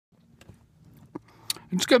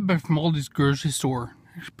I just got back from Aldi's grocery store,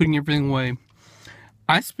 just putting everything away.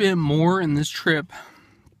 I spent more in this trip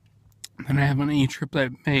than I have on any trip that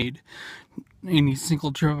I've made, any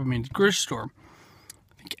single trip I made to the grocery store.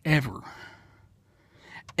 I think ever.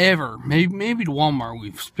 Ever. Maybe to Walmart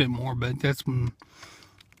we've spent more, but that's when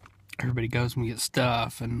everybody goes and we get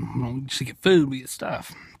stuff, and when we just get food, we get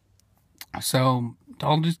stuff. So, to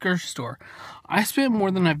Aldi's grocery store, I spent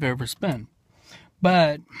more than I've ever spent.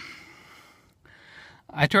 But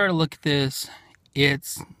I try to look at this.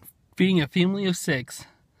 It's feeding a family of 6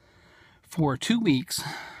 for 2 weeks.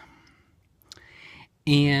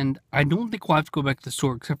 And I don't think we'll have to go back to the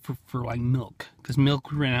store except for like milk. Because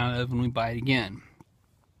milk we ran out of and we buy it again.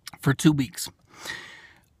 For 2 weeks.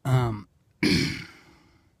 But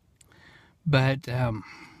I'm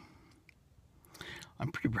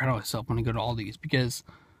pretty proud of myself when I go to Aldi's. Because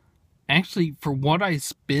actually for what I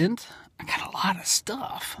spent, I got a lot of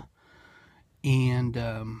stuff. And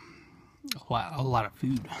a lot of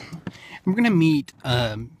food. We're gonna meet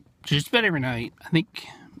just about every night. I think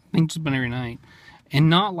just about every night, and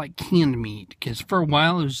not like canned meat. Because for a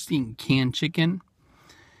while I was just eating canned chicken,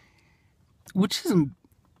 which isn't.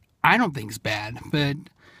 I don't think it's bad, but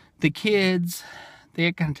the kids they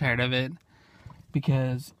get kind of tired of it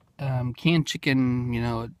because canned chicken,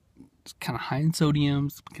 it's kind of high in sodium.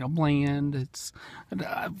 It's kind of bland. It's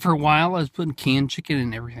for a while I was putting canned chicken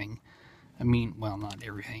in everything. I mean, well, not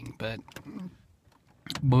everything, but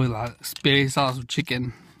boil out spaghetti sauce with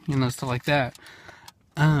chicken, stuff like that.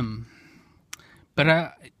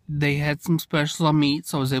 But they had some specials on meat,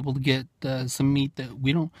 so I was able to get some meat that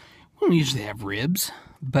we don't usually have ribs,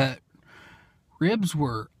 but ribs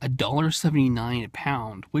were $1.79 a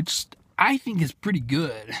pound, which I think is pretty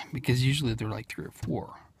good because usually they're like 3 or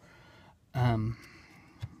 4. And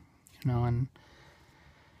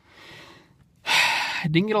I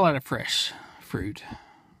didn't get a lot of fresh fruit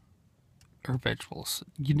or vegetables.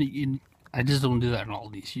 I just don't do that in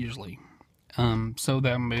Aldi's usually. So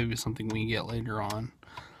that may be something we can get later on.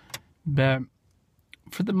 But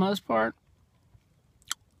for the most part,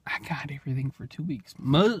 I got everything for 2 weeks.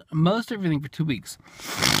 Most everything for 2 weeks.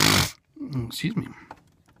 Excuse me.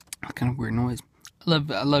 That's kind of weird noise. I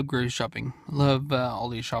love grocery shopping. I love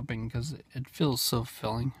Aldi shopping because it feels so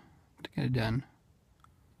fulfilling to get it done.